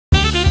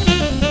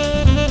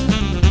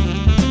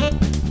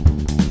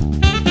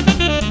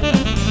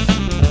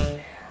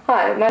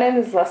Hi, my name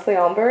is Leslie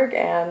Almberg,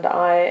 and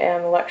I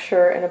am a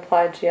lecturer in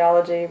applied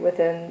geology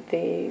within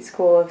the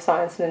School of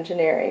Science and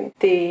Engineering.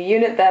 The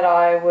unit that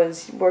I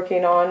was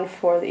working on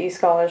for the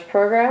eScholar's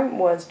program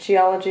was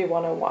Geology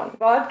 101.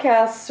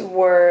 Vodcasts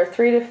were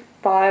 3 to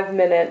 5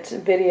 minute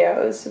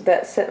videos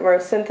that were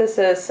a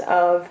synthesis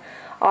of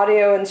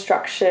audio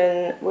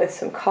instruction with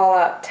some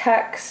call-out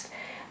text,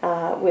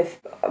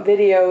 with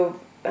video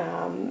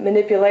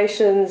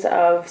manipulations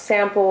of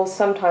samples,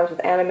 sometimes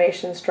with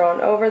animations drawn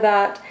over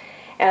that.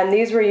 And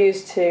these were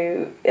used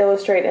to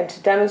illustrate and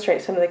to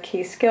demonstrate some of the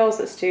key skills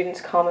that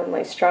students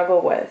commonly struggle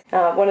with.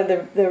 One of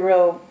the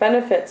real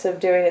benefits of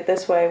doing it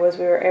this way was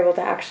we were able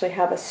to actually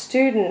have a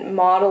student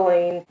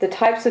modeling the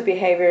types of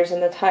behaviors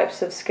and the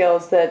types of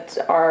skills that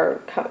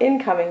our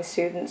incoming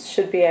students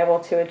should be able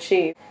to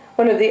achieve.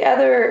 One of the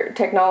other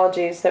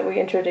technologies that we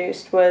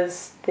introduced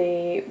was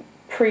the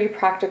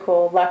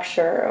pre-practical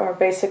lecture, or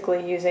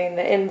basically using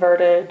the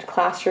inverted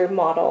classroom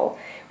model,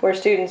 where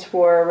students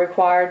were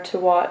required to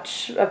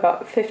watch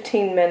about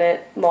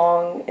 15-minute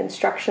long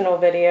instructional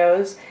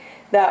videos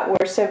that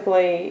were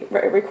simply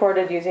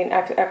recorded using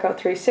Echo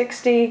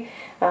 360.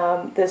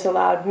 This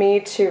allowed me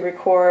to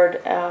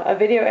record a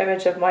video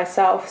image of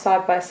myself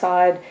side by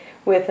side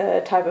with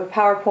a type of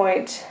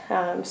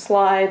PowerPoint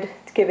slide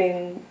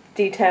giving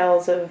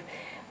details of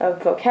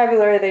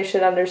vocabulary they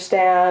should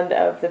understand,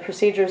 of the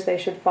procedures they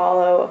should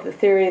follow, of the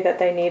theory that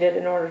they needed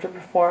in order to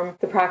perform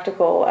the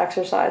practical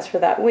exercise for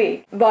that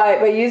week.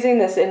 By using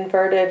this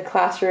inverted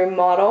classroom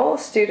model,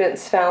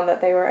 students found that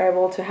they were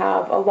able to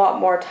have a lot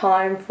more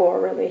time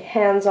for really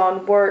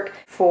hands-on work,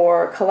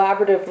 for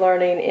collaborative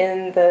learning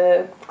in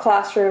the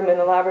classroom, in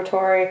the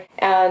laboratory,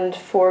 and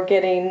for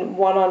getting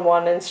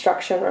one-on-one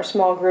instruction or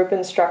small group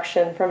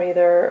instruction from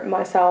either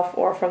myself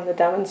or from the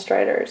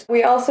demonstrators.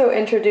 We also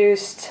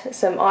introduced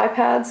some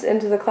iPads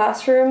into the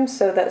classroom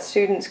so that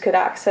students could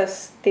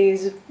access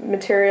these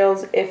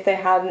materials if they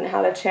hadn't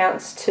had a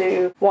chance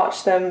to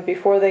watch them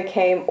before they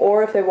came,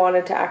 or if they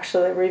wanted to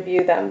actually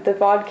review them. The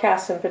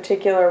vodcasts in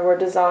particular were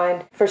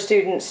designed for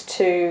students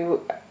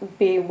to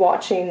be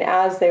watching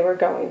as they were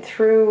going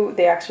through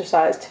the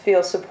exercise, to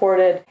feel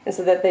supported, and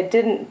so that they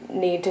didn't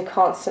need to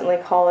constantly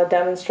call a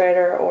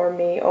demonstrator or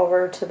me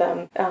over to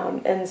them.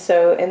 And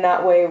so in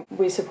that way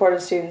we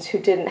supported students who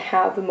didn't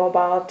have the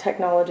mobile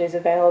technologies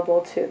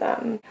available to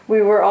them.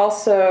 We were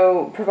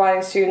also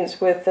providing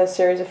students with a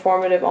series of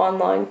formative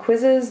online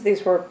quizzes.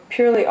 These were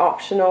purely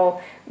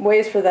optional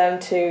ways for them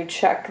to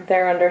check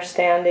their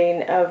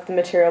understanding of the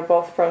material,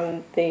 both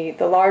from the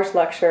large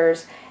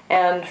lectures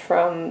and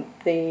from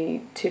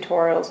the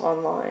tutorials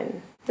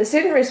online. The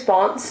student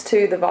response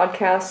to the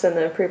vodcasts and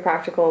the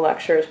pre-practical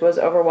lectures was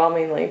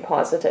overwhelmingly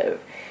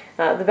positive.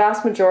 The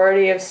vast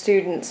majority of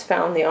students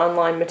found the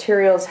online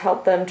materials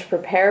helped them to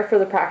prepare for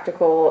the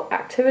practical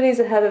activities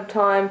ahead of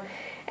time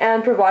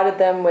and provided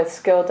them with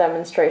skill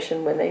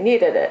demonstration when they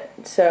needed it.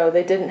 So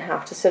they didn't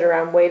have to sit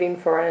around waiting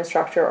for an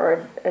instructor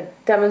or a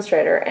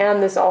demonstrator,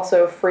 and this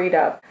also freed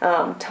up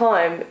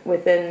time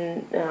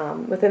within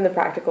the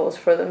practicals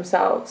for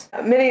themselves.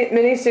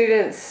 Many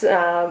students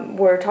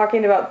were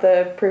talking about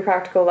the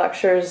pre-practical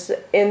lectures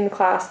in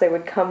class. They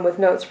would come with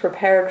notes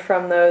prepared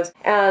from those,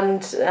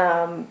 and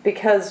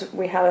because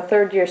we had a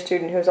third-year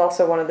student who was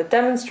also one of the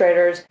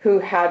demonstrators who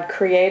had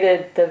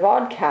created the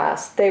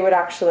vodcast, they would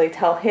actually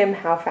tell him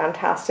how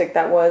fantastic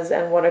that was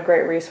and what a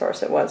great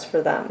resource it was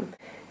for them.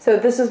 So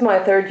this is my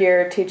third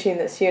year teaching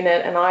this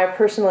unit, and I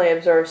personally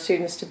observe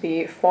students to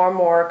be far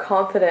more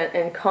confident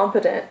and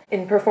competent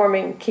in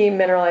performing key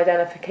mineral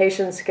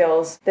identification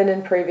skills than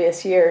in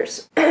previous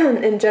years.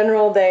 In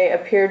general, they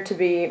appeared to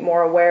be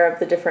more aware of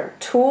the different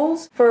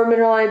tools for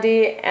mineral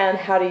ID and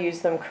how to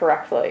use them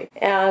correctly.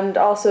 And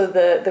also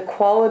the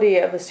quality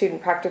of the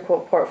student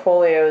practical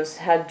portfolios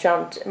had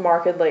jumped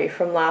markedly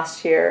from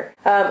last year.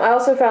 I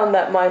also found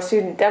that my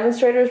student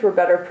demonstrators were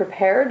better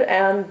prepared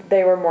and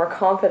they were more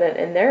confident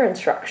in their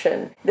instruction.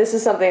 This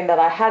is something that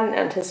I hadn't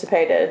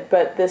anticipated,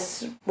 but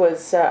this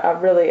was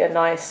really a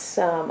nice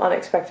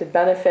unexpected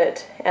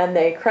benefit, and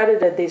they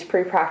credited these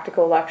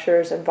pre-practical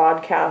lectures and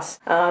vodcasts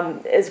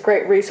as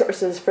great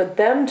resources for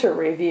them to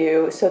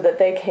review so that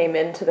they came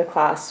into the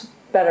class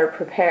better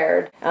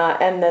prepared,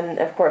 and then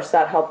of course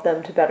that helped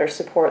them to better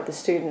support the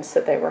students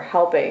that they were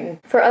helping.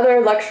 For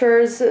other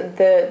lecturers,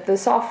 the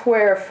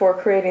software for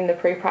creating the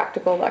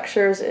pre-practical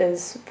lectures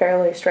is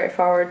fairly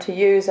straightforward to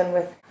use, and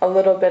with a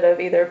little bit of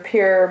either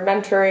peer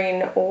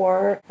mentoring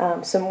or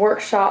some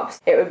workshops,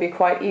 it would be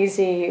quite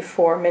easy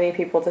for many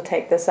people to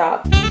take this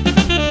up.